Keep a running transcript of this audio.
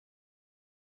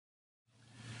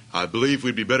I believe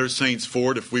we'd be better saints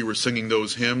for it if we were singing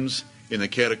those hymns in the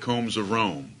catacombs of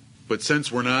Rome. But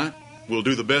since we're not, we'll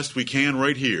do the best we can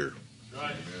right here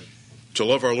to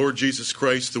love our Lord Jesus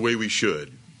Christ the way we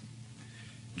should.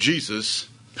 Jesus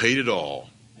paid it all.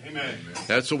 Amen.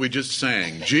 That's what we just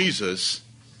sang. Jesus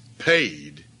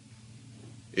paid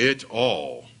it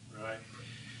all. Right.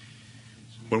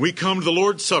 When we come to the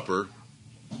Lord's Supper,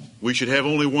 we should have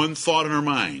only one thought in our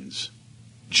minds.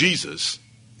 Jesus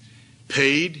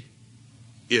paid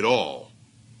it all.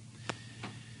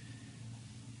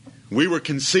 We were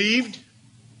conceived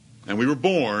and we were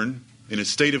born in a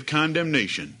state of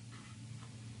condemnation.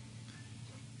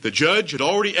 The judge had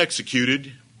already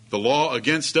executed the law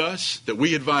against us that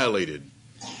we had violated.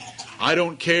 I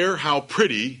don't care how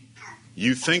pretty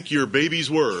you think your babies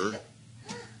were,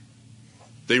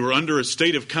 they were under a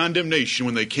state of condemnation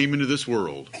when they came into this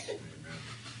world.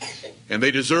 And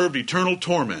they deserved eternal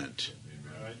torment.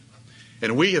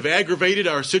 And we have aggravated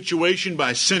our situation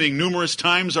by sinning numerous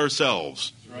times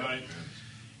ourselves. Right.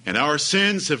 And our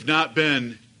sins have not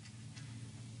been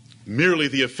merely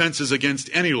the offenses against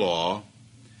any law.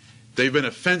 They've been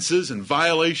offenses and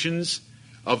violations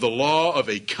of the law of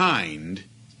a kind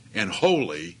and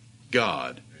holy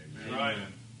God. Right.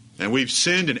 And we've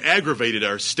sinned and aggravated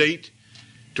our state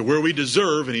to where we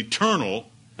deserve an eternal,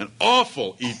 an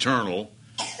awful eternal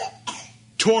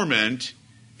torment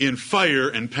in fire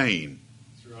and pain.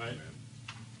 That's right.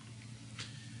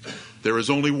 There is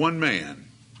only one man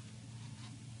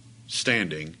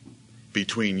standing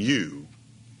between you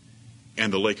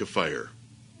and the lake of fire.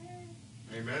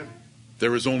 Amen.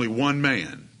 There is only one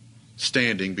man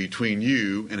standing between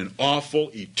you and an awful,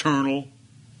 eternal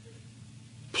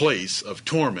place of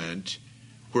torment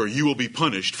where you will be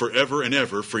punished forever and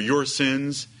ever for your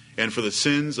sins and for the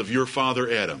sins of your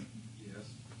father Adam. Yes.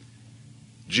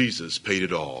 Jesus paid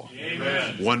it all.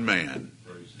 Amen. One man.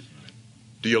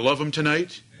 Do you love him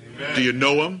tonight? Amen. Do you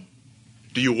know him?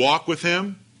 Do you walk with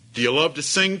him? Do you love to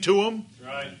sing to him?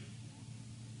 Right.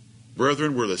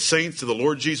 Brethren, we're the saints of the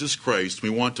Lord Jesus Christ. We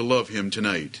want to love him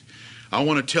tonight. I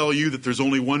want to tell you that there's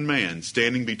only one man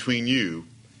standing between you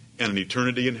and an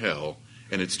eternity in hell,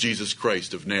 and it's Jesus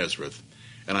Christ of Nazareth.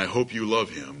 And I hope you love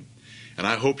him. And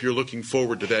I hope you're looking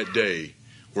forward to that day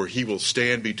where he will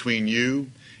stand between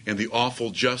you and the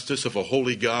awful justice of a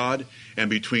holy God and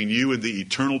between you and the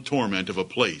eternal torment of a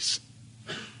place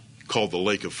called the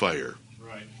lake of fire.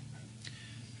 Right.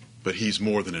 But he's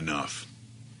more than enough.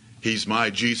 He's my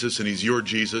Jesus and he's your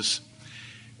Jesus.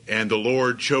 And the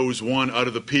Lord chose one out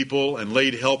of the people and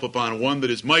laid help upon one that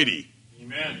is mighty.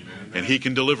 Amen. And he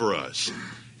can deliver us.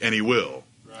 And he will.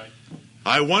 Right.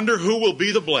 I wonder who will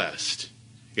be the blessed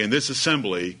in this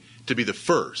assembly to be the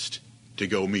first to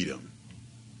go meet him.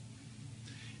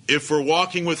 If we're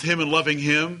walking with him and loving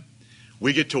him,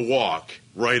 we get to walk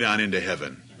right on into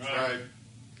heaven. Right.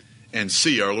 And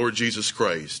see our Lord Jesus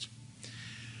Christ.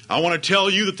 I want to tell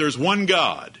you that there's one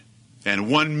God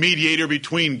and one mediator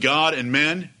between God and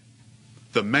men,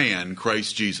 the man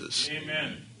Christ Jesus.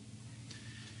 Amen.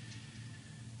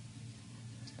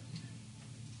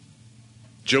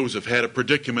 Joseph had a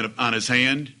predicament on his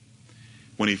hand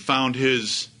when he found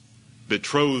his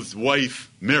betrothed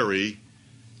wife, Mary,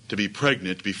 to be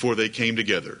pregnant before they came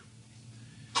together.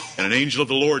 And an angel of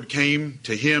the Lord came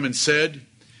to him and said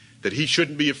that he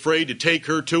shouldn't be afraid to take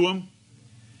her to him.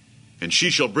 And she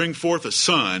shall bring forth a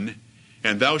son,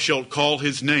 and thou shalt call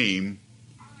his name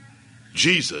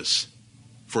Jesus,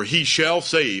 for he shall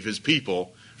save his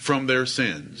people from their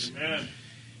sins. Amen.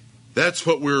 That's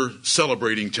what we're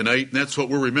celebrating tonight, and that's what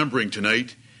we're remembering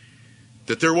tonight,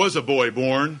 that there was a boy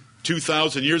born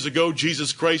 2,000 years ago,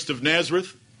 Jesus Christ of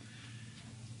Nazareth,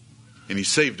 and he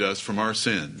saved us from our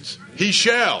sins. He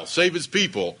shall save his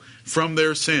people from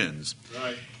their sins.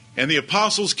 Right. And the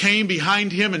apostles came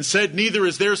behind him and said, neither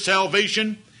is there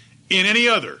salvation in any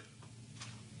other,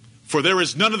 for there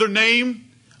is none other name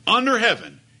under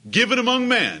heaven given among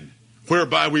men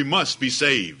whereby we must be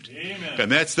saved. Amen.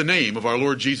 And that's the name of our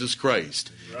Lord Jesus Christ.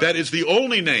 Right. That is the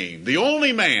only name, the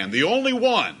only man, the only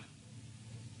one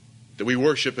that we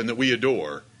worship and that we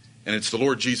adore. And it's the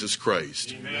Lord Jesus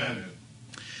Christ. Amen.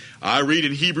 I read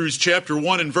in Hebrews chapter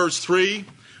 1 and verse 3,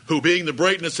 who being the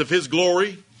brightness of his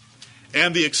glory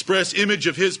and the express image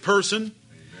of his person,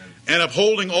 and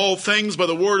upholding all things by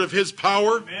the word of his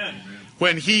power, Amen.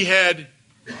 when he had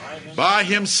by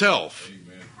himself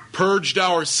purged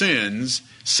our sins,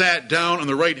 sat down on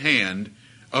the right hand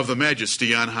of the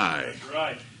majesty on high.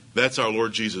 Right. That's our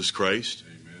Lord Jesus Christ.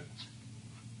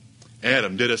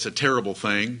 Adam did us a terrible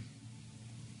thing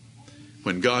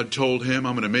when God told him,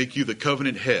 I'm going to make you the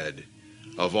covenant head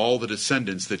of all the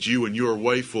descendants that you and your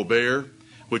wife will bear.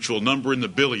 which will number in the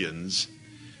billions.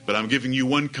 But I'm giving you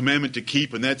one commandment to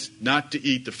keep, and that's not to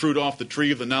eat the fruit off the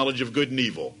tree of the knowledge of good and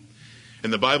evil.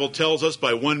 And the Bible tells us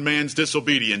by one man's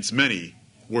disobedience, many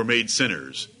were made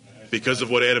sinners because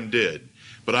of what Adam did.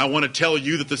 But I want to tell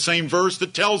you that the same verse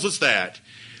that tells us that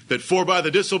for by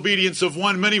the disobedience of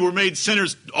one, many were made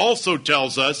sinners, also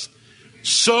tells us,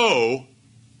 so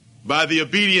by the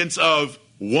obedience of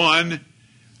one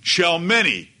shall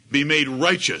many be made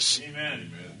righteous.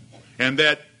 Amen. And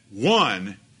that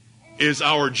one is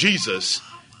our Jesus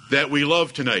that we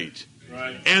love tonight.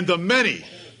 Right. And the many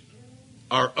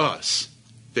are us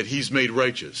that he's made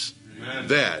righteous. Amen.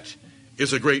 That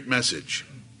is a great message.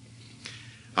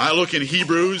 I look in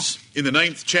Hebrews in the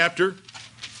 9th chapter,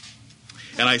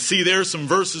 and I see there some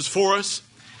verses for us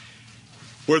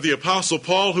where the Apostle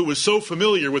Paul, who was so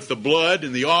familiar with the blood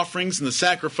and the offerings and the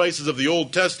sacrifices of the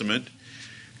Old Testament,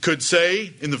 could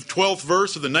say in the 12th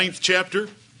verse of the 9th chapter,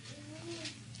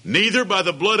 neither by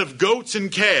the blood of goats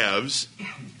and calves,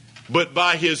 but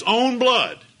by his own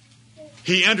blood,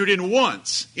 he entered in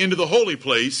once into the holy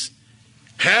place,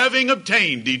 having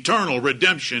obtained eternal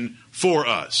redemption for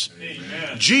us.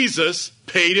 Amen. Jesus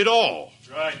paid it all.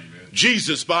 Right.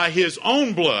 Jesus, by his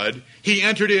own blood, he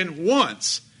entered in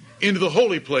once into the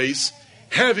holy place,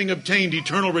 having obtained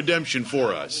eternal redemption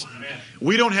for us. Amen.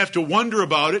 We don't have to wonder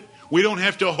about it. We don't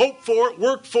have to hope for it,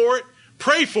 work for it,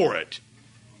 pray for it.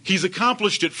 He's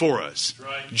accomplished it for us.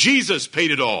 Right. Jesus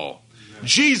paid it all. Amen.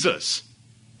 Jesus,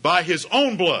 by his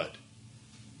own blood,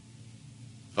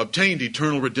 obtained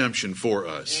eternal redemption for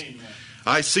us. Amen.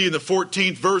 I see in the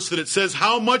 14th verse that it says,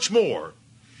 how much more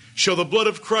shall the blood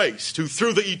of Christ, who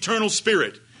through the eternal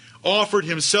Spirit offered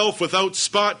himself without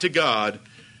spot to God,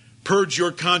 purge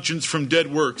your conscience from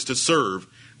dead works to serve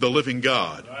the living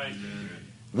God. Right.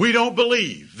 We don't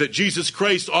believe that Jesus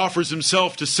Christ offers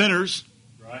himself to sinners.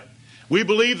 Right. We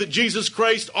believe that Jesus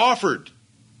Christ offered,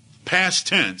 past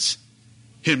tense,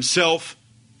 himself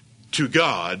to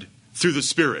God through the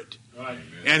Spirit. Right.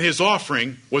 And his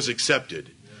offering was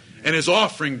accepted. And his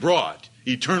offering brought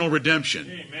eternal redemption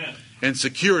Amen. and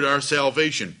secured our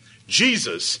salvation.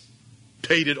 Jesus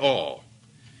paid it all.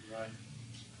 Right.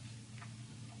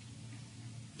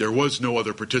 There was no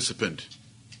other participant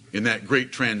in that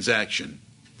great transaction.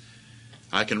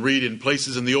 I can read in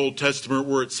places in the Old Testament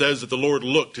where it says that the Lord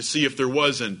looked to see if there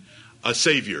wasn't a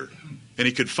Savior, and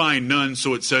he could find none,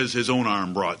 so it says his own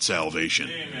arm brought salvation.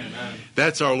 Amen.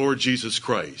 That's our Lord Jesus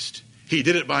Christ. He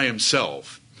did it by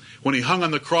himself. When he hung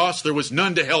on the cross, there was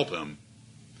none to help him.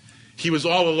 He was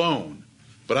all alone.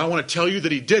 But I want to tell you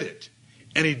that he did it.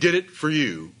 And he did it for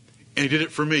you. And he did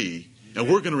it for me. And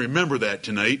we're going to remember that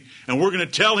tonight. And we're going to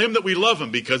tell him that we love him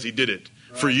because he did it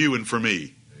for you and for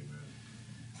me. Amen.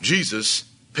 Jesus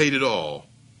paid it all.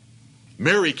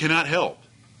 Mary cannot help.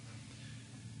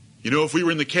 You know, if we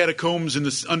were in the catacombs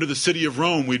under the city of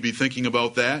Rome, we'd be thinking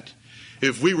about that.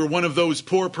 If we were one of those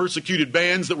poor persecuted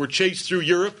bands that were chased through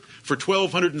Europe for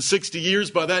 1,260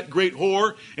 years by that great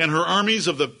whore and her armies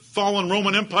of the fallen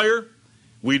Roman Empire,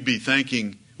 we'd be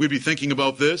thinking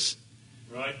about this.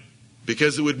 Right.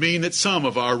 Because it would mean that some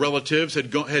of our relatives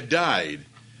had died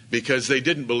because they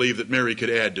didn't believe that Mary could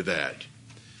add to that.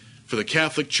 For the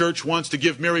Catholic Church wants to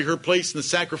give Mary her place in the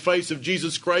sacrifice of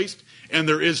Jesus Christ, and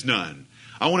there is none.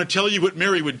 I want to tell you what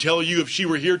Mary would tell you if she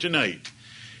were here tonight.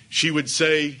 She would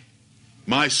say,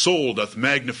 my soul doth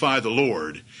magnify the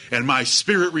Lord, and my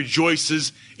spirit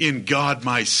rejoices in God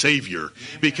my Savior.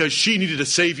 Because she needed a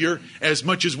Savior as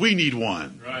much as we need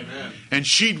one. Right. And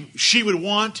she'd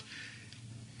want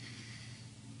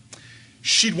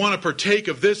to partake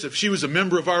of this if she was a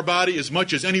member of our body as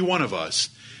much as any one of us.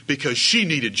 Because she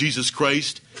needed Jesus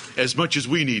Christ as much as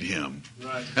we need him.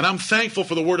 Right. And I'm thankful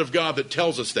for the Word of God that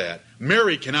tells us that.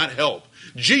 Mary cannot help.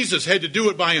 Jesus had to do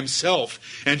it by himself,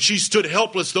 and she stood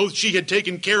helpless though she had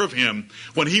taken care of him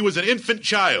when he was an infant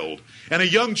child and a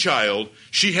young child.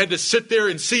 She had to sit there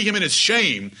and see him in his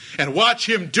shame and watch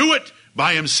him do it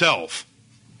by himself.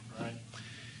 Right.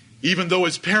 Even though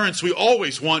as parents we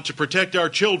always want to protect our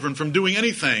children from doing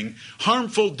anything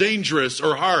harmful, dangerous,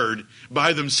 or hard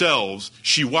by themselves,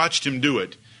 she watched him do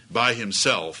it by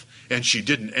himself, and she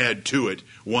didn't add to it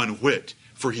one whit,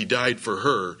 for he died for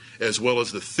her as well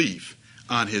as the thief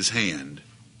on his hand.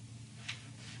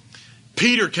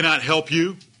 Peter cannot help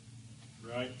you.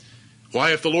 Right.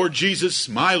 Why, if the Lord Jesus,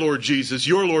 my Lord Jesus,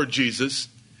 your Lord Jesus,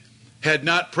 had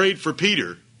not prayed for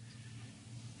Peter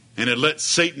and had let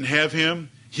Satan have him,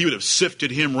 he would have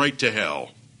sifted him right to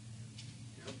hell.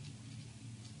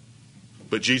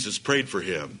 But Jesus prayed for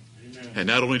him. Amen. And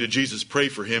not only did Jesus pray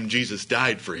for him, Jesus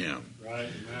died for him. Right. Right.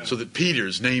 Amen. So that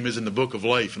Peter's name is in the book of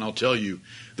life. And I'll tell you,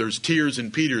 there's tears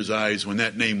in Peter's eyes when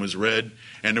that name was read,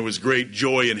 and there was great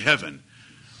joy in heaven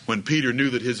when Peter knew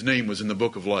that his name was in the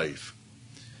book of life.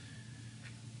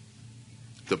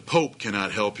 The Pope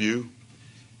cannot help you.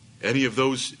 Any of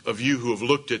those of you who have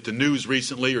looked at the news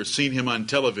recently or seen him on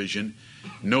television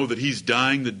know that he's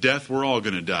dying the death we're all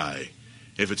going to die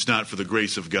if it's not for the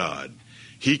grace of God.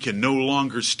 He can no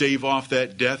longer stave off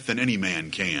that death than any man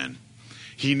can.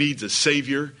 He needs a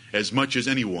Savior as much as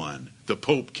anyone. The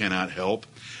Pope cannot help.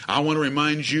 I want to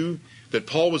remind you that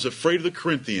Paul was afraid of the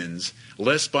Corinthians,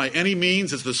 lest by any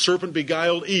means, as the serpent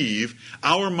beguiled Eve,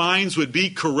 our minds would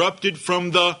be corrupted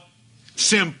from the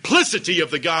simplicity of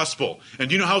the gospel. And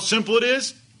do you know how simple it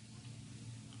is?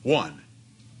 One.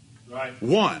 Right.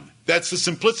 One. That's the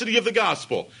simplicity of the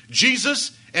gospel.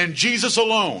 Jesus and Jesus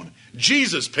alone.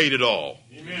 Jesus paid it all.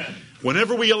 Amen.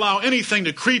 Whenever we allow anything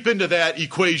to creep into that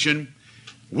equation,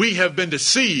 we have been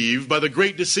deceived by the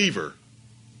great deceiver.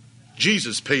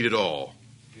 Jesus paid it all.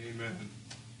 Amen.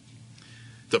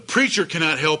 The preacher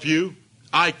cannot help you.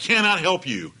 I cannot help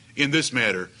you in this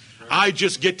matter. I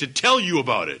just get to tell you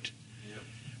about it.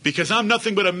 Because I'm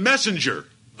nothing but a messenger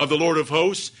of the Lord of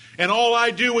hosts. And all I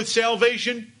do with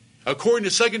salvation, according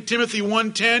to 2 Timothy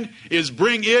 1:10, is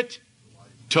bring it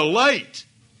to light.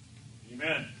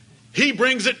 Amen. He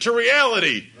brings it to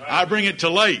reality. Right. I bring it to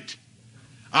light.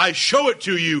 I show it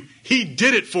to you. He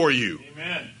did it for you.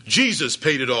 Amen. Jesus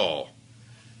paid it all.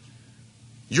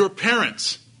 Your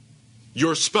parents,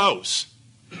 your spouse,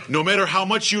 no matter how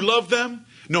much you love them,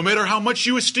 no matter how much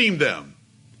you esteem them,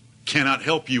 cannot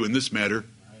help you in this matter.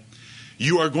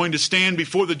 You are going to stand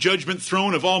before the judgment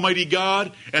throne of Almighty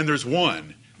God, and there's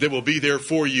one that will be there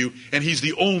for you, and He's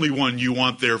the only one you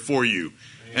want there for you.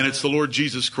 Amen. And it's the Lord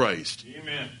Jesus Christ.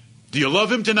 Amen. Do you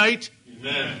love Him tonight?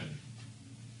 Amen.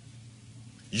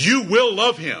 You will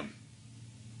love Him,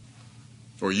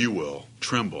 or you will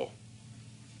tremble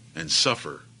and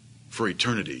suffer for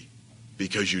eternity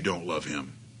because you don't love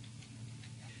Him.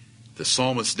 The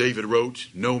psalmist David wrote,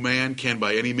 "No man can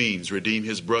by any means redeem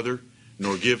his brother,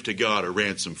 nor give to God a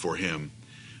ransom for him.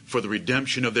 For the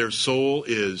redemption of their soul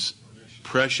is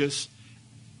precious,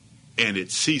 and it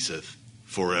ceaseth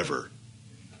forever."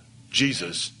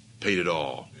 Jesus paid it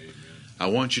all. Amen. I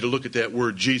want you to look at that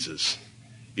word Jesus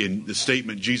in the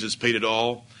statement, Jesus paid it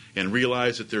all, and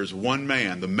realize that there's one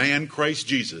man, the man Christ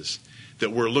Jesus,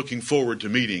 that we're looking forward to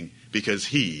meeting because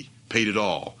He paid it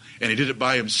all. And He did it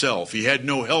by Himself. He had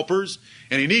no helpers,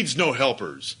 and He needs no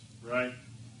helpers. Right.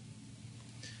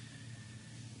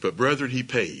 But brethren, He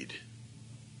paid.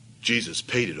 Jesus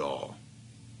paid it all.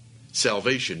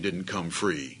 Salvation didn't come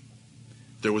free.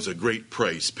 There was a great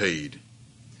price paid.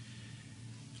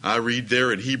 I read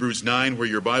there in Hebrews 9, where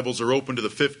your Bibles are open to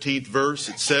the 15th verse,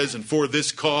 it says, "And for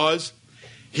this cause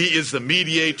He is the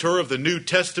mediator of the New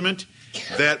Testament,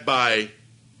 that by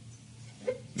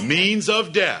means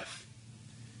of death,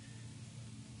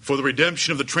 for the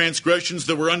redemption of the transgressions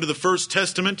that were under the first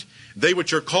testament, they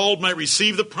which are called might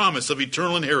receive the promise of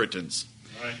eternal inheritance."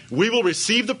 Right. We will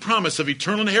receive the promise of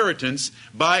eternal inheritance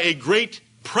by a great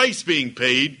price being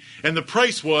paid, and the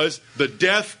price was the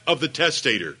death of the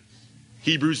testator.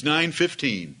 Hebrews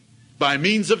 9:15. By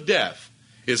means of death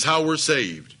is how we're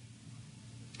saved.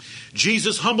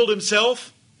 Jesus humbled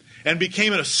Himself and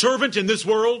became a servant in this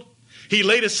world. He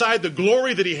laid aside the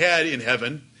glory that He had in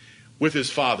heaven with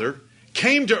His Father,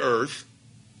 came to earth,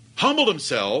 humbled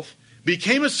Himself,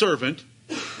 became a servant,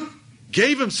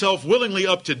 gave Himself willingly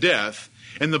up to death,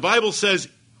 and the Bible says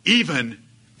even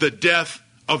the death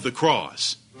of the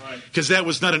cross. Right. Because that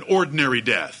was not an ordinary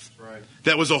death. Right.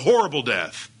 That was a horrible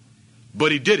death.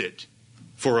 But He did it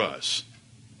for us.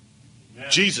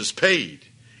 Amen. Jesus paid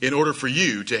in order for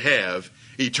you to have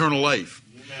eternal life.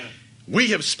 Amen. We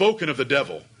have spoken of the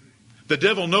devil. The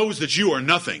devil knows that you are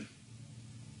nothing.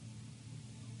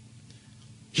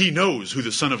 He knows who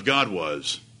the Son of God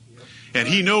was. And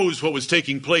He knows what was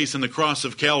taking place on the cross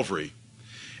of Calvary.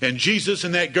 And Jesus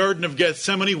in that Garden of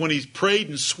Gethsemane, when He prayed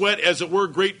and sweat, as it were,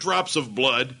 great drops of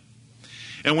blood,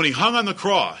 and when He hung on the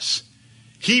cross,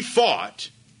 He fought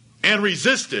and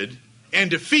resisted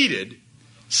and defeated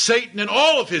Satan and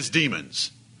all of his demons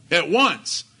at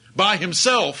once by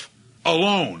Himself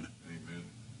alone. Amen.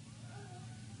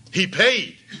 He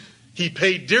paid. He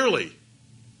paid dearly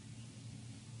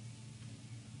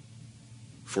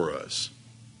for us.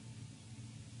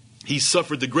 He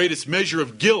suffered the greatest measure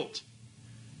of guilt,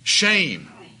 shame,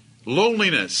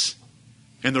 loneliness,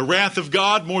 and the wrath of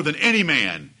God more than any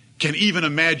man can even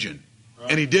imagine.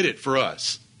 And He did it for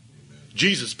us.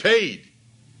 Jesus paid.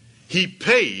 He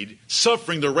paid,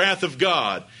 suffering the wrath of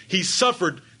God. He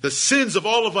suffered The sins of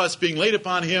all of us being laid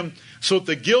upon him, so that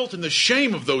the guilt and the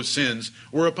shame of those sins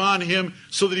were upon him,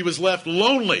 so that he was left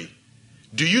lonely.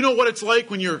 Do you know what it's like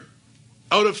when you're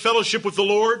out of fellowship with the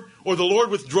Lord, or the Lord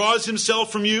withdraws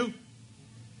himself from you?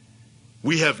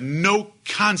 We have no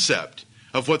concept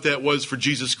of what that was for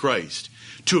Jesus Christ.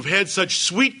 To have had such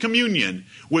sweet communion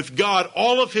with God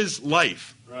all of his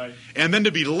life, Right. and then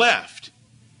to be left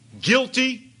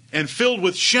guilty and filled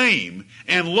with shame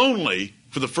and lonely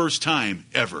for the first time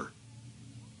ever.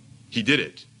 He did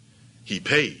it. He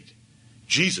paid.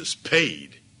 Jesus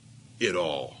paid it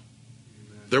all.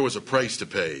 Amen. There was a price to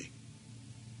pay.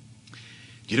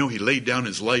 You know, he laid down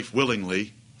his life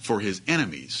willingly for his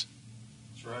enemies.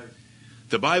 That's right.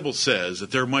 The Bible says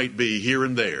that there might be here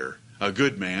and there a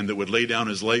good man that would lay down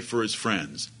his life for his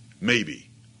friends. Maybe.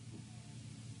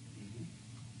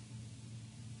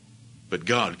 But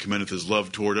God commendeth his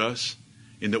love toward us,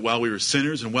 in that while we were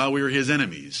sinners and while we were his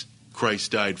enemies,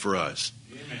 Christ died for us.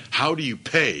 Amen. How do you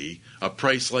pay a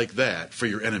price like that for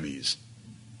your enemies?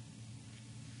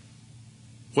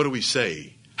 What do we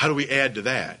say? How do we add to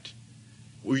that?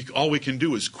 All we can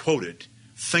do is quote it,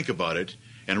 think about it,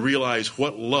 and realize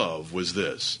what love was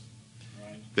this.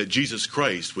 Right. That Jesus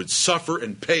Christ would suffer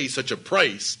and pay such a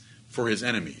price for his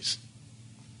enemies.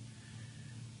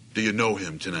 Do you know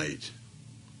him tonight?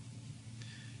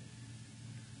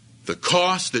 The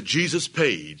cost that Jesus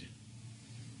paid,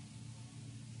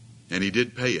 and he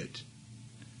did pay it,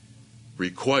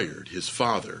 required his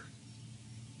Father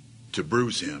to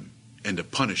bruise him and to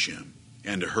punish him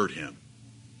and to hurt him.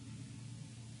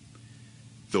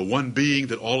 The one being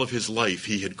that all of his life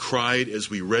he had cried, as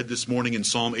we read this morning in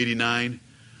Psalm 89,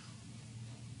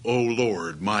 O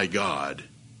Lord, my God,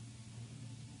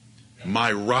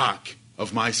 my rock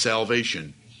of my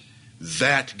salvation.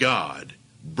 That God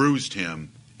bruised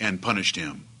him and punished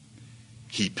him.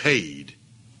 He paid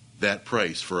that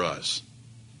price for us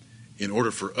in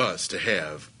order for us to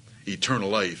have eternal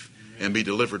life and be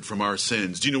delivered from our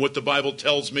sins. Do you know what the Bible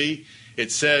tells me?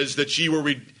 It says that ye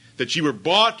were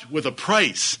bought with a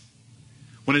price.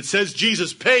 When it says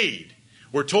Jesus paid,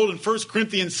 we're told in 1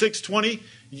 Corinthians 6:20,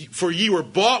 for ye were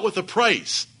bought with a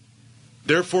price.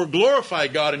 Therefore glorify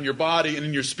God in your body and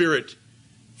in your spirit,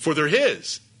 for they're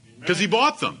his. Because he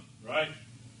bought them. Right.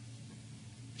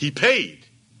 He paid.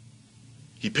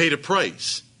 He paid a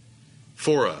price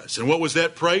for us. And what was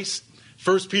that price?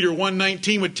 1 Peter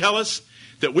 1:19 would tell us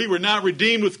that we were not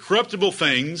redeemed with corruptible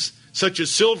things, such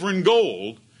as silver and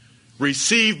gold,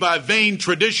 received by vain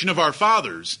tradition of our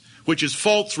fathers, which is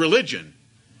false religion,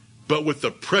 but with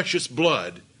the precious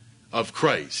blood of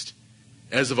Christ,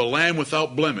 as of a lamb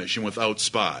without blemish and without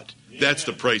spot. That's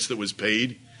the price that was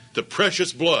paid. The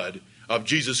precious blood of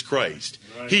Jesus Christ.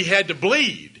 Right. He had to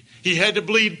bleed. He had to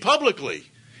bleed publicly.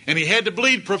 And he had to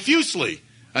bleed profusely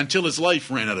until his life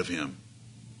ran out of him.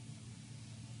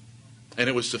 And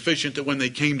it was sufficient that when they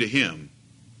came to him,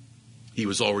 he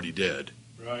was already dead.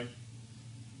 Right.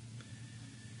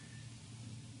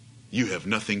 You have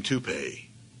nothing to pay.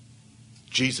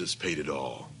 Jesus paid it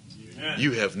all. Amen.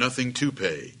 You have nothing to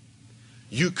pay.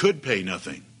 You could pay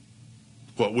nothing.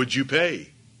 What would you pay?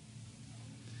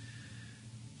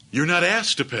 You're not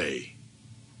asked to pay.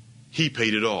 He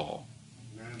paid it all.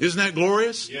 Amen. Isn't that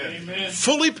glorious? Yes. Amen.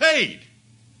 Fully paid.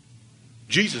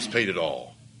 Jesus paid it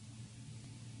all.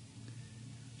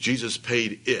 Jesus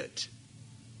paid it.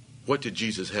 What did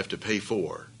Jesus have to pay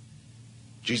for?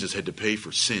 Jesus had to pay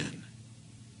for sin.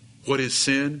 What is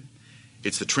sin?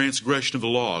 It's the transgression of the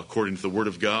law according to the Word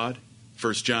of God.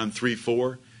 1 John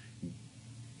 3:4.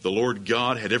 The Lord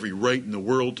God had every right in the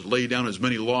world to lay down as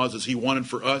many laws as he wanted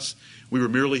for us. We were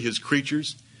merely his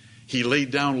creatures. He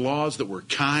laid down laws that were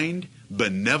kind,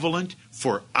 benevolent,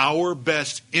 for our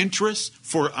best interests,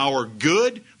 for our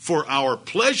good, for our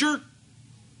pleasure.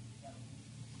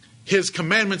 His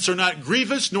commandments are not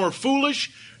grievous, nor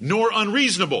foolish, nor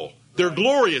unreasonable. They're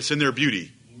glorious in their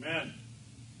beauty. Amen.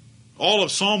 All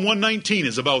of Psalm 119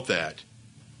 is about that.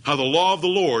 How the law of the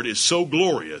Lord is so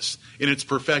glorious in its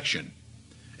perfection.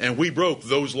 And we broke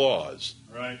those laws.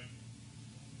 Right.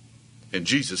 And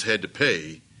Jesus had to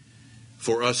pay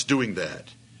for us doing that.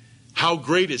 How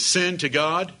great is sin to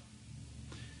God?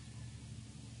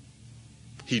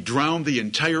 He drowned the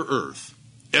entire earth.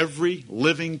 Every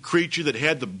living creature that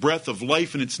had the breath of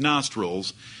life in its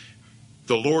nostrils,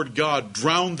 the Lord God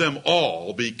drowned them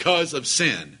all because of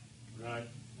sin. Right.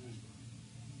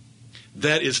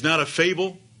 That is not a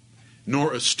fable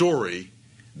nor a story.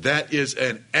 That is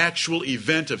an actual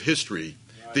event of history.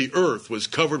 Right. The earth was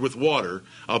covered with water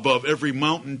above every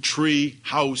mountain, tree,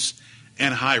 house,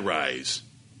 and high rise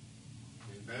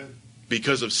Amen.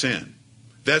 because of sin.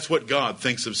 That's what God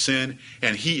thinks of sin,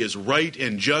 and He is right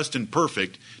and just and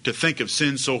perfect to think of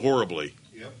sin so horribly.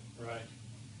 Yep. Right.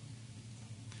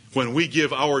 When we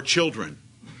give our children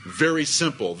very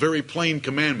simple, very plain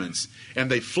commandments, and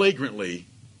they flagrantly,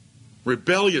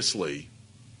 rebelliously,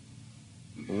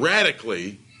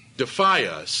 radically defy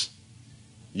us,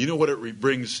 you know what it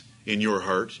brings in your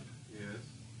heart? Yes.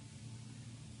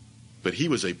 But He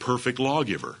was a perfect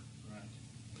lawgiver. Right.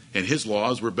 And His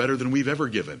laws were better than we've ever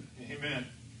given. Amen.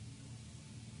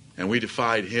 And we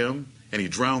defied Him, and He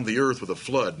drowned the earth with a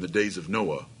flood in the days of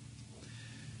Noah.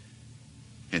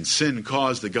 And sin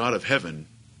caused the God of heaven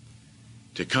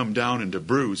to come down and to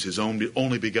bruise His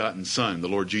only begotten Son, the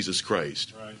Lord Jesus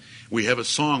Christ. Right. We have a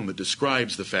song that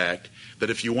describes the fact that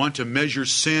if you want to measure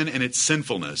sin and its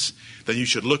sinfulness, then you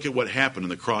should look at what happened on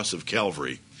the cross of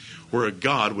Calvary, where a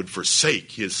God would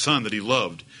forsake His Son that He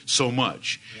loved so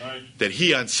much, Right. that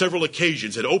He on several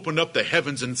occasions had opened up the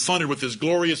heavens and thundered with His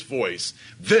glorious voice,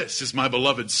 "This is my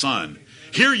beloved Son,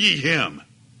 hear ye Him.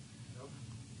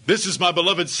 This is my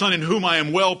beloved Son in whom I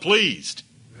am well pleased."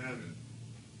 Amen.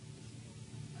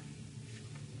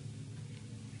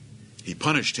 He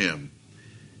punished him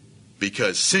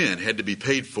because sin had to be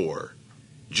paid for.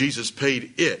 Jesus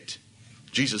paid it.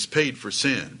 Jesus paid for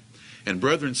sin. And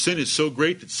brethren, sin is so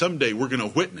great that someday we're going to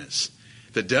witness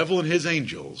the devil and his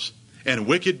angels and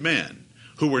wicked men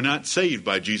who were not saved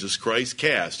by Jesus Christ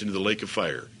cast into the lake of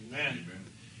fire. Amen.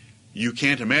 You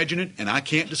can't imagine it, and I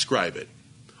can't describe it.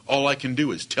 All I can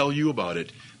do is tell you about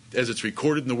it as it's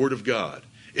recorded in the Word of God.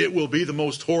 It will be the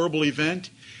most horrible event.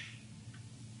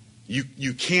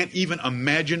 You can't even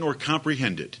imagine or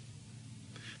comprehend it.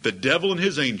 The devil and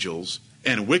his angels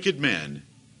and wicked men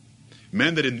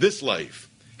that in this life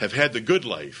have had the good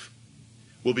life,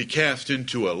 will be cast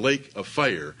into a lake of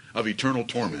fire of eternal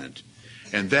torment.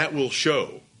 And that will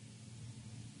show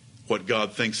what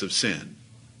God thinks of sin.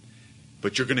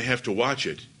 But you're going to have to watch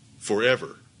it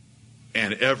forever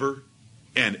and ever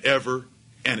and ever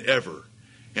and ever.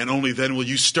 And only then will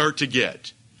you start to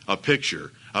get a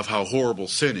picture of how horrible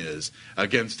sin is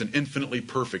against an infinitely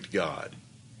perfect God.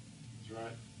 That's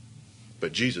right.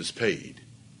 But Jesus paid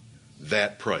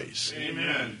that price.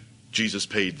 Amen. Jesus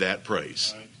paid that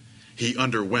price. Right. He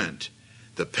underwent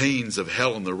the pains of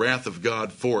hell and the wrath of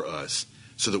God for us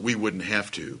so that we wouldn't have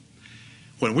to.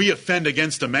 When we offend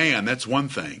against a man, that's one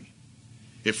thing.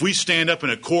 If we stand up in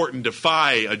a court and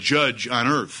defy a judge on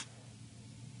earth,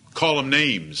 call him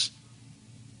names,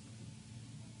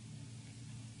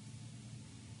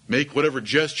 make whatever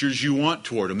gestures you want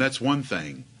toward him, that's one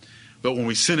thing. But when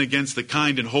we sin against the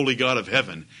kind and holy God of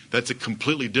heaven, that's a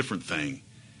completely different thing.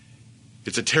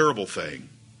 It's a terrible thing.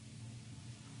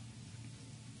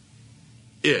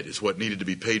 It is what needed to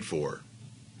be paid for.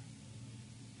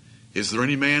 Is there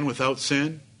any man without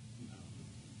sin?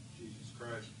 Jesus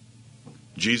Christ.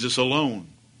 Jesus alone.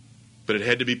 But it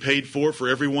had to be paid for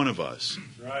every one of us.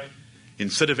 That's right.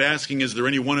 Instead of asking, is there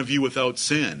any one of you without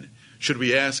sin, should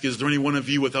we ask, is there any one of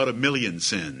you without a million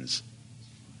sins?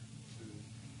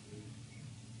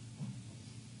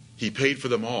 He paid for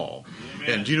them all. Amen.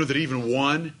 And do you know that even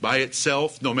one by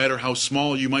itself, no matter how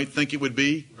small you might think it would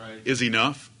be, Right. is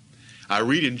enough? I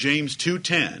read in James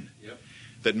 2:10 Yep.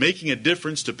 that making a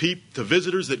difference to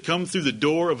visitors that come through the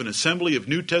door of an assembly of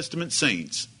New Testament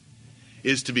saints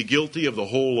is to be guilty of the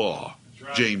whole law. That's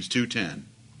right. James 2:10.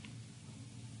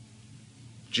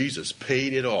 Jesus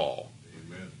paid it all.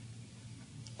 Amen.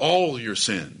 All your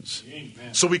sins.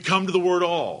 Amen. So we come to the word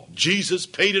all. Jesus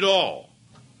paid it all.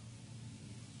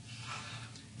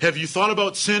 Have you thought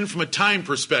about sin from a time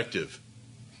perspective?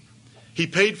 He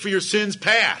paid for your sins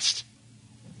past.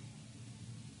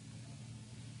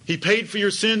 He paid for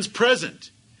your sins present.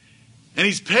 And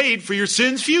He's paid for your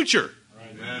sins future.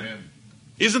 Right. Amen.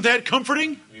 Isn't that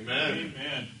comforting? Amen.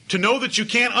 Amen. To know that you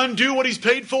can't undo what He's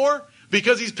paid for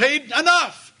because He's paid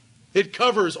enough. It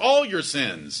covers all your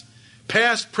sins,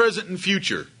 past, present, and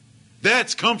future.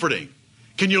 That's comforting.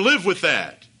 Can you live with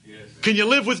that? Yes. Can you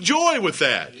live with joy with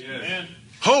that? Yes. Amen.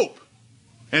 Hope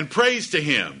and praise to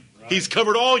Him. Right. He's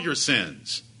covered all your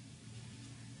sins.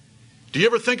 Do you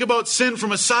ever think about sin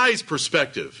from a size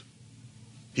perspective?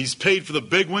 He's paid for the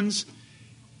big ones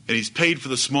and He's paid for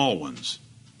the small ones.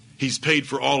 He's paid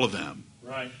for all of them.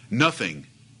 Right. Nothing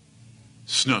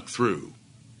snuck through.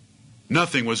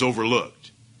 Nothing was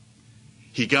overlooked.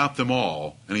 He got them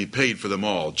all and He paid for them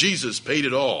all. Jesus paid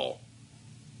it all.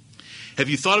 Have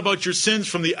you thought about your sins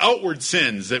from the outward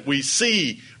sins that we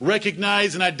see,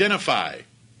 recognize, and identify?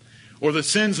 Or the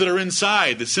sins that are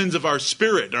inside, the sins of our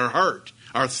spirit, our heart,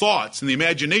 our thoughts, and the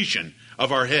imagination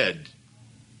of our head?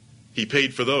 He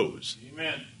paid for those.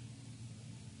 Amen.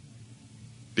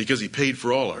 because he paid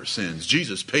for all our sins.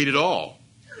 Jesus paid it all.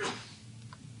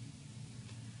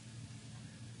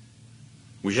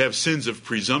 We have sins of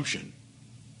presumption.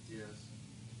 Yes.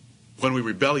 When we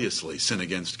rebelliously sin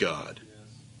against God, Yes.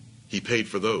 he paid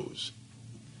for those.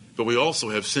 But we also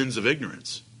have sins of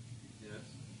ignorance Yes.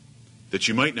 that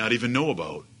you might not even know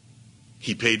about.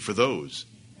 He paid for those.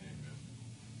 Amen.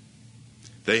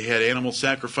 They had animal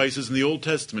sacrifices in the Old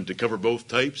Testament to cover both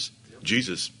types. Yep.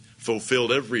 Jesus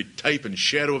fulfilled every type and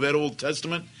shadow of that Old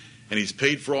Testament, and he's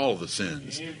paid for all of the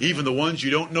sins, Amen. even the ones you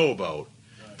don't know about,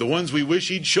 the ones we wish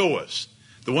he'd show us,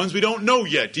 the ones we don't know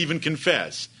yet to even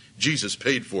confess. Jesus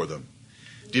paid for them.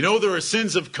 Do you know there are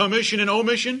sins of commission and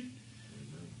omission?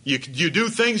 You do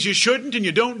things you shouldn't, and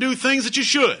you don't do things that you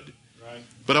should. Right.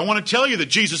 But I want to tell you that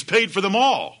Jesus paid for them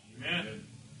all. Amen.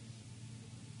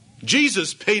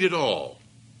 Jesus paid it all.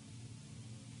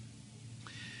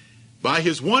 By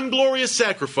his one glorious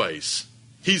sacrifice,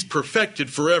 he's perfected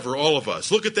forever all of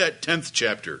us. Look at that 10th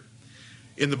chapter.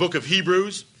 In the book of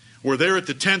Hebrews, we're there at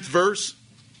the 10th verse.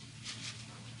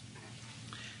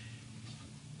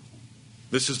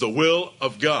 This is the will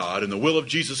of God and the will of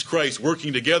Jesus Christ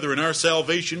working together in our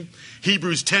salvation.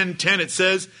 Hebrews 10:10, it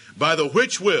says, by the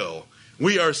which will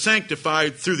we are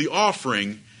sanctified through the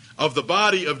offering of the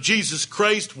body of Jesus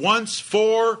Christ once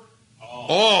for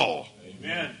all.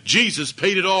 Amen. Jesus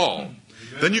paid it all. Amen.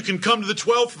 Then you can come to the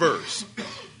 12th verse.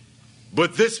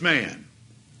 But this man,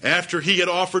 after he had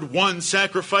offered one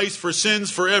sacrifice for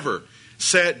sins forever,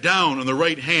 sat down on the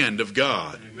right hand of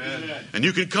God. Amen. And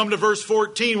you can come to verse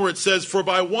 14 where it says, for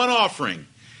by one offering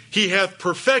he hath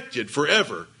perfected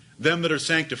forever them that are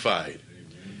sanctified.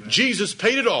 Amen. Jesus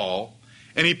paid it all,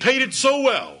 and he paid it so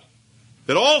well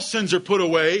that all sins are put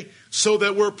away so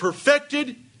that we're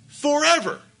perfected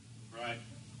forever. Right.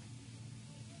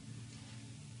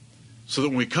 So that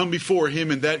when we come before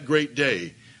him in that great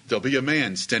day, there'll be a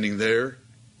man standing there,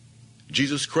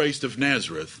 Jesus Christ of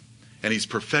Nazareth, and he's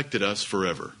perfected us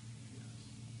forever.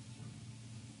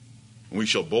 We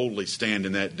shall boldly stand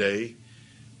in that day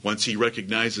once he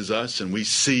recognizes us and we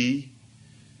see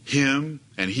him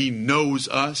and he knows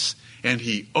us and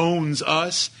he owns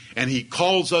us and he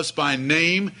calls us by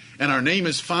name and our name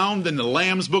is found in the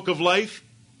Lamb's Book of Life.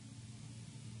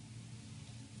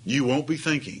 You won't be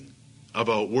thinking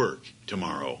about work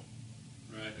tomorrow.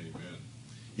 Right. Amen.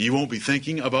 You won't be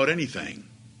thinking about anything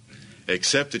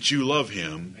except that you love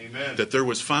him, Amen. that there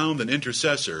was found an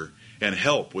intercessor and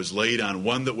help was laid on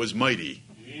one that was mighty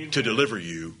Amen. to deliver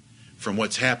you from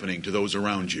what's happening to those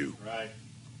around you. Right.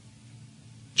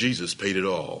 Jesus paid it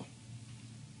all.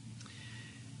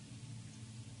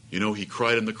 You know, he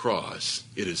cried on the cross,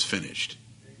 it is finished.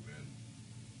 Amen.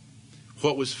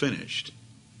 What was finished?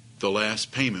 The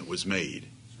last payment was made.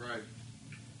 That's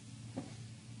right.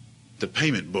 The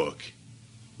payment book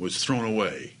was thrown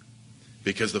away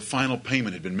because the final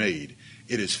payment had been made.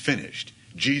 It is finished.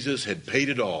 Jesus had paid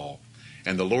it all,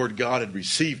 and the Lord God had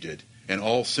received it, and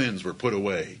all sins were put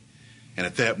away. And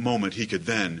at that moment, he could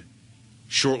then,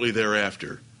 shortly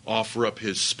thereafter, offer up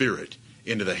his spirit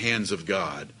into the hands of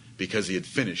God because he had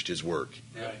finished his work.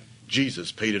 Right.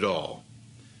 Jesus paid it all.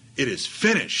 It is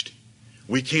finished.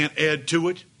 We can't add to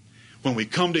it. When we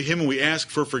come to him and we ask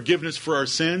for forgiveness for our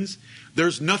sins,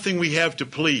 there's nothing we have to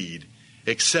plead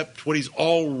except what he's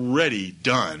already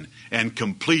done and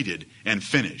completed and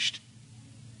finished.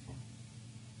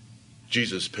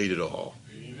 Jesus paid it all.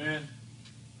 Amen.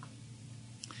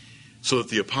 So that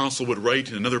the apostle would write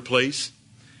in another place,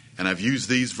 and I've used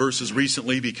these verses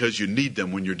recently because you need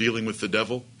them when you're dealing with the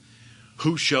devil.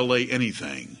 Who shall lay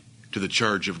anything to the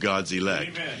charge of God's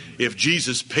elect? Amen. If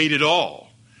Jesus paid it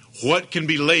all, what can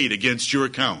be laid against your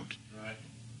account? Right.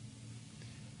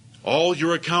 All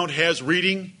your account has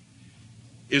reading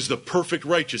is the perfect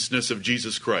righteousness of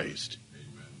Jesus Christ.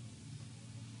 Amen.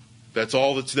 That's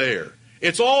all that's there.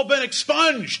 It's all been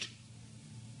expunged.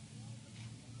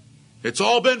 It's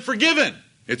all been forgiven.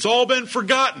 It's all been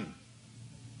forgotten.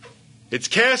 It's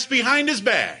cast behind his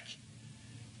back.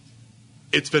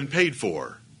 It's been paid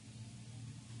for.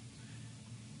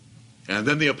 And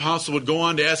then the apostle would go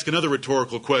on to ask another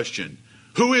rhetorical question.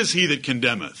 Who is he that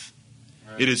condemneth?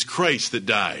 Right. It is Christ that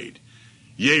died.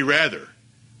 Yea, rather,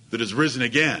 that is risen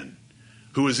again,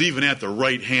 who is even at the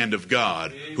right hand of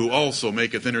God, who also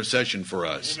maketh intercession for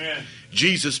us. Amen.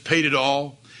 Jesus paid it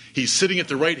all. He's sitting at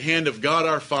the right hand of God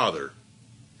our Father,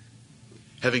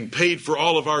 having paid for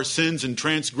all of our sins and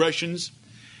transgressions,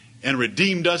 and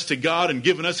redeemed us to God and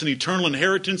given us an eternal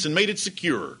inheritance and made it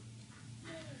secure.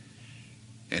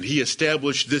 And he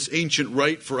established this ancient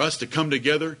right for us to come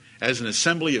together as an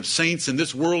assembly of saints in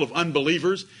this world of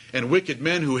unbelievers and wicked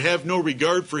men who have no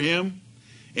regard for him,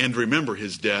 and remember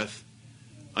his death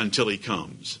until he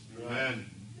comes. Amen.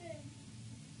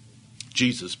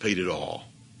 Jesus paid it all.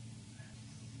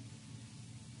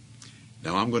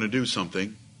 Now I'm going to do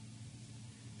something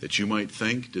that you might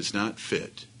think does not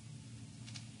fit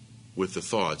with the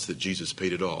thoughts that Jesus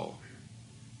paid it all.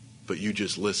 But you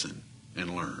just listen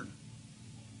and learn.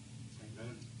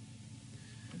 Amen.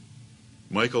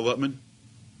 Michael Lutman,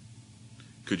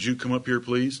 could you come up here,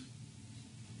 please?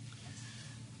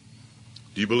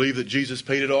 Do you believe that Jesus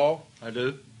paid it all? I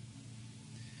do.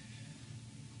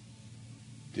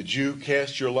 Did you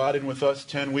cast your lot in with us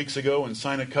 10 weeks ago and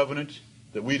sign a covenant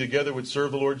that we together would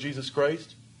serve the Lord Jesus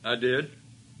Christ? I did.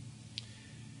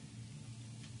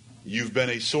 You've been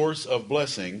a source of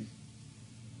blessing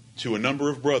to a number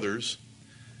of brothers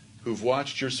who've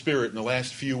watched your spirit in the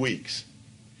last few weeks.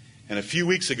 And a few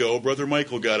weeks ago, Brother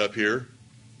Michael got up here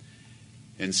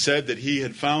and said that he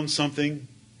had found something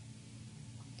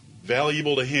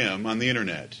valuable to him on the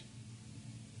internet.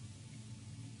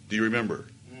 Do you remember?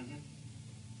 Mm-hmm.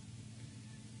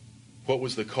 What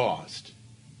was the cost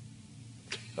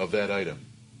of that item?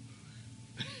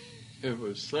 It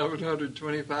was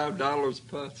 $725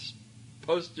 plus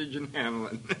postage and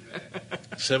handling.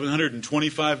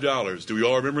 $725. Do we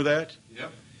all remember that?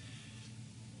 Yep.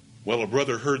 Well, a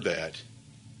brother heard that.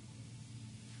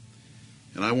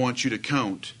 And I want you to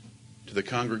count to the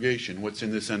congregation what's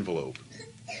in this envelope.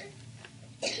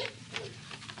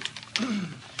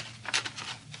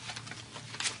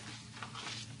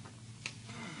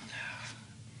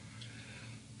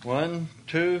 One,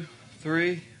 2,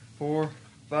 3, 4,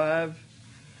 5,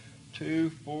 2,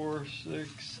 4,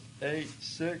 6, 8,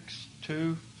 6,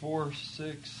 2, 4,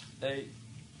 6, 8,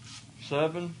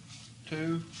 7,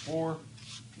 2, 4,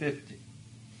 50.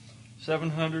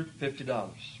 $750.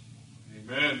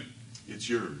 Amen. It's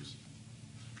yours.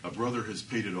 A brother has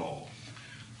paid it all.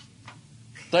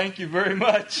 Thank you very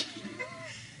much.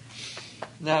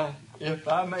 Now, if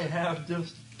I may have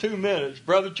just 2 minutes,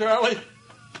 Brother Charlie,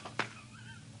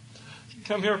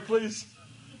 come here, please.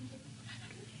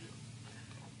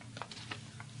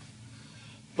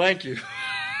 Thank you.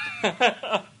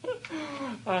 I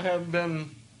have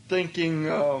been thinking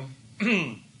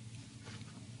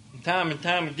time and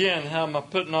time again, how am I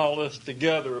putting all this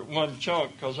together at one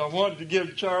chunk? Because I wanted to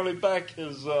give Charlie back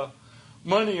his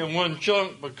money in one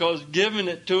chunk, because giving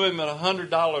it to him at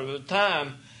 $100 at a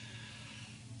time,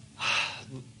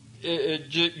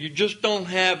 you just don't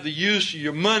have the use of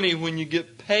your money when you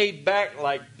get paid back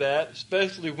like that,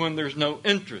 especially when there's no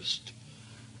interest.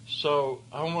 So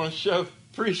I want to show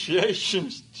appreciation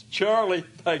to Charlie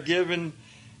by giving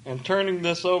and turning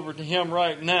this over to him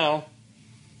right now,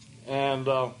 and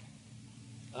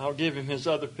I'll give him his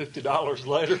other $50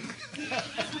 later.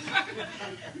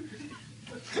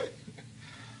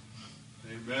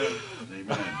 Amen.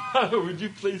 Amen. Would you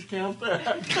please count that?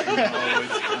 Oh,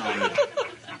 it's counted.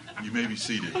 You may be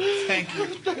seated. Thank you.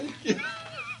 Thank you.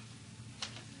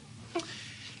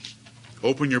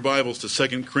 Open your Bibles to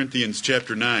 2 Corinthians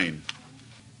chapter 9.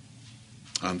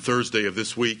 On Thursday of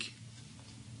this week,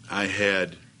 I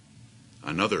had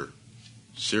another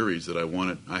series that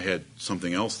I had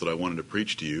something else that I wanted to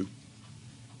preach to you.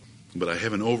 But I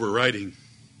have an overriding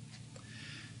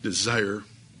desire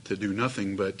to do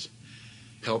nothing but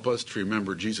help us to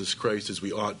remember Jesus Christ as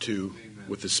we ought to. Amen.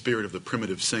 With the spirit of the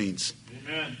primitive saints.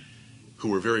 Amen. Who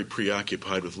were very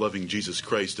preoccupied with loving Jesus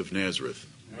Christ of Nazareth.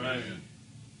 Right.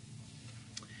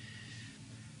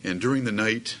 And during the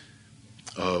night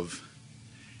of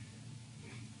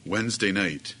Wednesday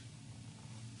night,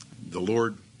 the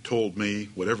Lord told me,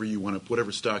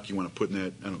 whatever stock you want to put in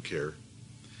that, I don't care.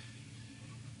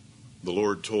 The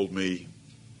Lord told me,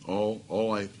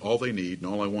 all they need and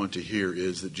all I want to hear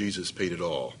is that Jesus paid it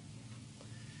all.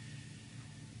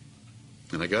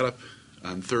 And I got up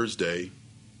on Thursday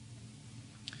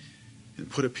and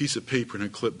put a piece of paper in a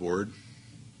clipboard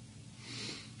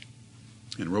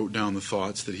and wrote down the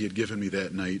thoughts that he had given me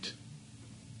that night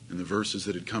and the verses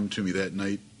that had come to me that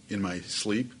night in my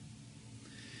sleep.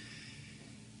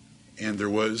 And there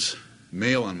was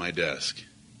mail on my desk,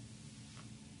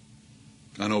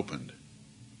 unopened.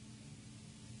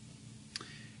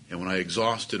 And when I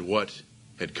exhausted what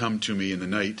had come to me in the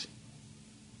night,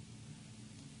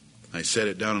 I set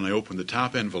it down and I opened the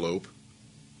top envelope,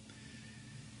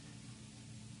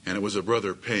 and it was a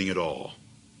brother paying it all.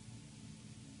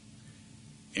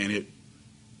 And it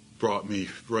brought me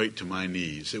right to my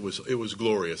knees. It was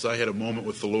glorious. I had a moment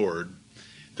with the Lord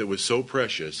that was so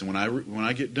precious. And when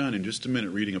I get done in just a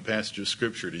minute reading a passage of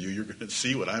Scripture to you, you're going to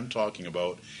see what I'm talking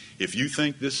about. If you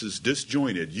think this is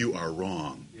disjointed, you are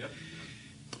wrong. Yep.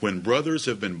 When brothers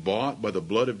have been bought by the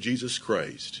blood of Jesus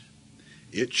Christ,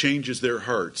 it changes their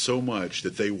heart so much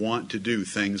that they want to do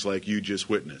things like you just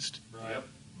witnessed. Right.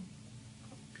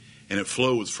 And it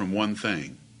flows from one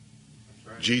thing.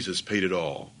 That's right. Jesus paid it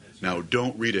all. Now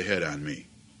don't read ahead on me.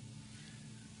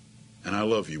 And I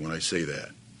love you when I say that.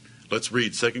 Let's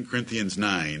read 2 Corinthians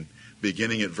 9,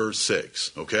 beginning at verse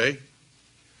 6, okay?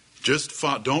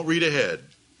 Don't read ahead.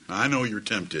 I know you're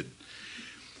tempted.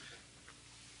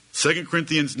 2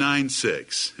 Corinthians 9,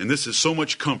 6. And this is so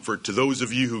much comfort to those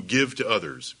of you who give to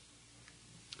others.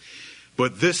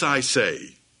 But this I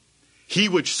say, he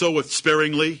which soweth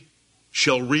sparingly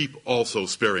shall reap also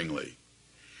sparingly.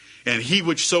 And he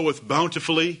which soweth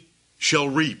bountifully shall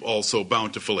reap also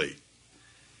bountifully.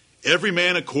 Every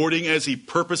man according as he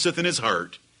purposeth in his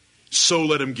heart, so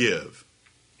let him give.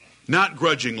 Not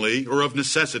grudgingly or of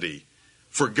necessity,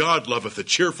 for God loveth a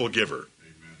cheerful giver.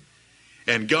 Amen.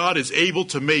 And God is able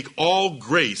to make all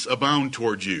grace abound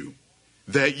toward you,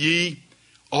 that ye,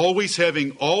 always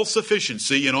having all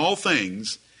sufficiency in all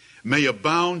things, may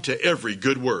abound to every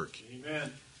good work.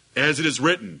 Amen. As it is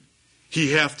written,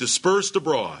 he hath dispersed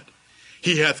abroad,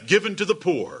 he hath given to the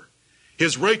poor,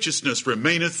 his righteousness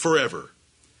remaineth forever.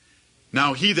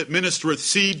 Now he that ministereth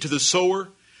seed to the sower,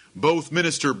 both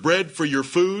minister bread for your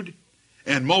food,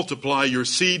 and multiply your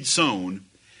seed sown,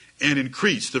 and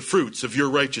increase the fruits of your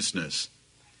righteousness,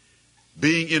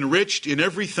 being enriched in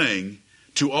everything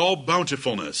to all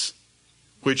bountifulness,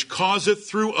 which causeth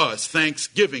through us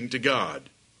thanksgiving to God.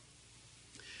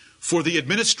 For the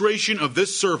administration of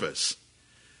this service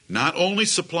not only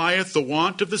supplieth the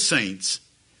want of the saints,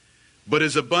 but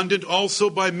is abundant also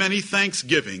by many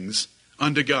thanksgivings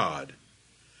unto God.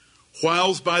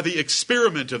 Whiles by the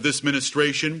experiment of this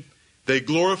ministration they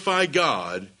glorify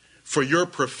God for your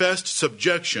professed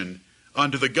subjection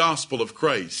unto the gospel of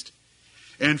Christ,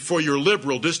 and for your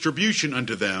liberal distribution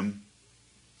unto them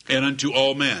and unto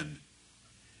all men,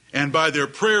 and by their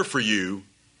prayer for you,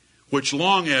 which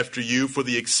long after you for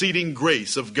the exceeding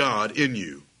grace of God in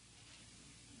you.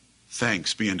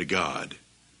 Thanks be unto God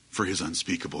for his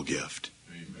unspeakable gift.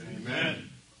 Amen. Amen.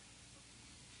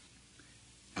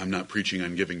 I'm not preaching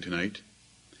on giving tonight.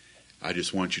 I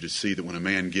just want you to see that when a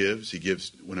man gives, he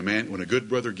gives. When a good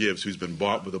brother gives who's been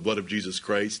bought with the blood of Jesus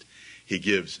Christ, he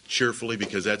gives cheerfully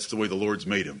because that's the way the Lord's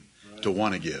made him, right, to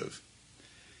want to give.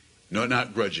 No,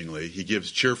 not grudgingly. He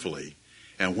gives cheerfully.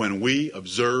 And when we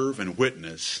observe and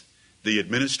witness the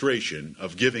administration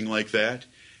of giving like that,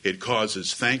 it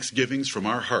causes thanksgivings from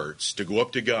our hearts to go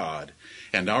up to God,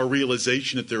 and our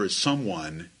realization that there is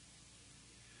someone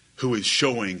who is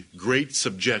showing great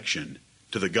subjection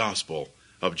to the gospel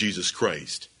of Jesus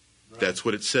Christ. Right. That's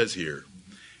what it says here.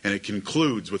 And it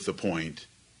concludes with the point,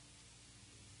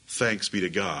 thanks be to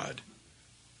God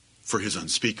for his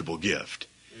unspeakable gift.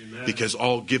 Amen. Because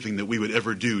all giving that we would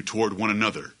ever do toward one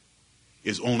another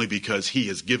is only because he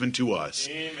has given to us.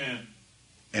 Amen.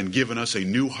 And given us a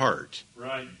new heart,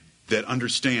 right, that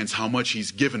understands how much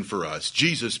he's given for us.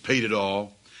 Jesus paid it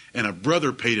all, and a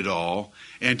brother paid it all,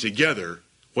 and together,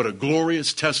 what a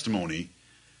glorious testimony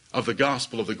of the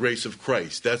gospel of the grace of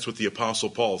Christ. That's what the Apostle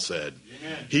Paul said.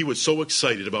 Amen. He was so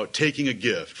excited about taking a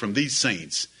gift from these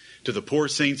saints to the poor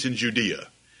saints in Judea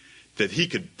that he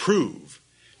could prove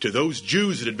to those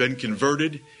Jews that had been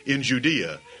converted in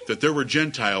Judea that there were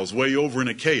Gentiles way over in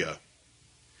Achaia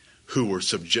who were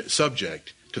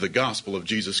subject to the gospel of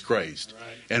Jesus Christ,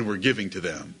 right, and were giving to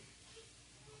them.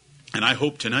 And I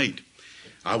hope tonight,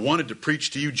 I wanted to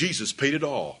preach to you, Jesus paid it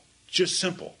all. Just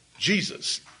simple.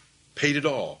 Jesus paid it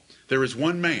all. There is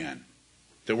one man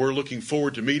that we're looking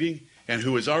forward to meeting, and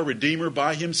who is our Redeemer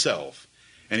by himself.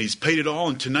 And he's paid it all,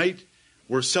 and tonight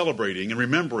we're celebrating and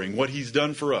remembering what he's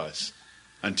done for us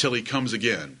until he comes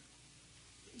again.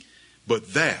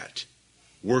 But that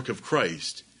work of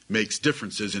Christ makes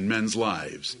differences in men's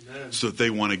lives. Amen. So that they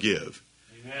want to give.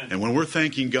 Amen. And when we're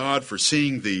thanking God for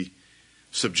seeing the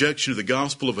subjection of the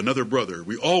gospel of another brother,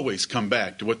 we always come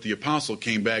back to what the apostle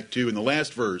came back to in the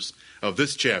last verse of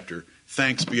this chapter.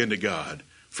 Thanks be unto God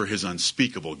for his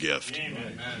unspeakable gift.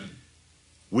 Amen.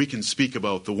 We can speak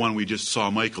about the one we just saw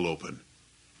Michael open.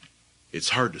 It's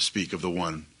hard to speak of the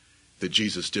one that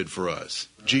Jesus did for us.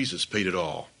 Right. Jesus paid it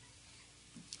all.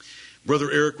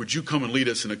 Brother Eric, would you come and lead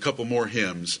us in a couple more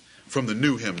hymns from the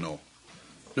new hymnal?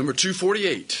 Number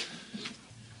 248.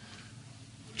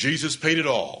 Jesus paid it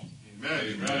all.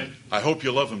 Amen. Amen. I hope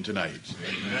you love him tonight.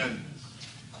 Amen.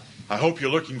 I hope you're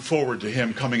looking forward to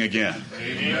him coming again.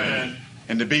 Amen.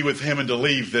 And to be with him and to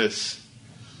leave this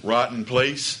rotten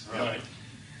place, right,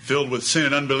 filled with sin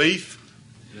and unbelief,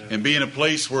 and be in a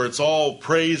place where it's all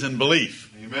praise and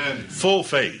belief. Amen. Full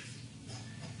faith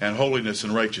and holiness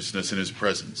and righteousness in his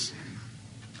presence.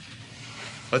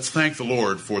 Let's thank the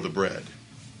Lord for the bread.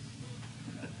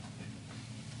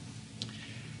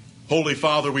 Holy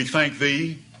Father, we thank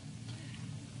Thee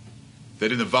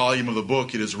that in the volume of the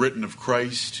book it is written of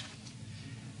Christ,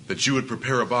 that You would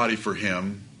prepare a body for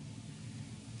Him,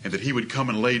 and that He would come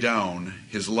and lay down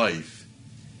His life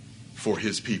for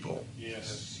His people.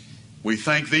 Yes. We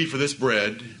thank Thee for this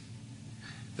bread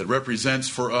that represents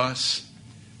for us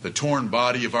the torn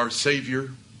body of our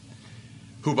Savior,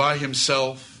 who by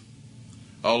Himself,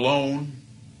 alone,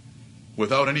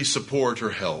 without any support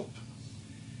or help,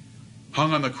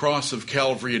 hung on the cross of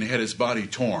Calvary and had His body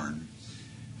torn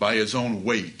by His own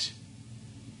weight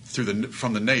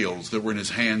from the nails that were in His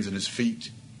hands and His feet.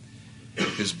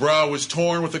 His brow was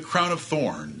torn with a crown of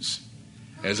thorns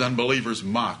as unbelievers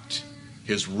mocked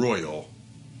His royal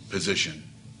position.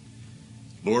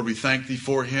 Lord, we thank Thee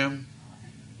for Him.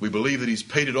 We believe that He's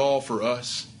paid it all for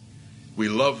us. We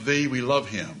love Thee. We love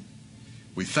Him.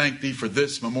 We thank Thee for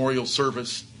this memorial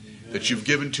service that You've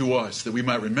given to us, that we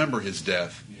might remember His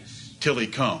death till He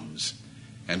comes.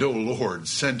 And, O Lord,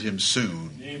 send Him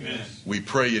soon. Amen. We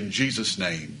pray in Jesus'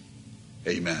 name.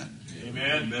 Amen.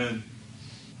 Amen. Amen.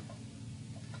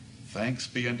 Thanks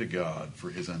be unto God for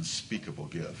His unspeakable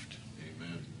gift.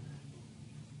 Amen.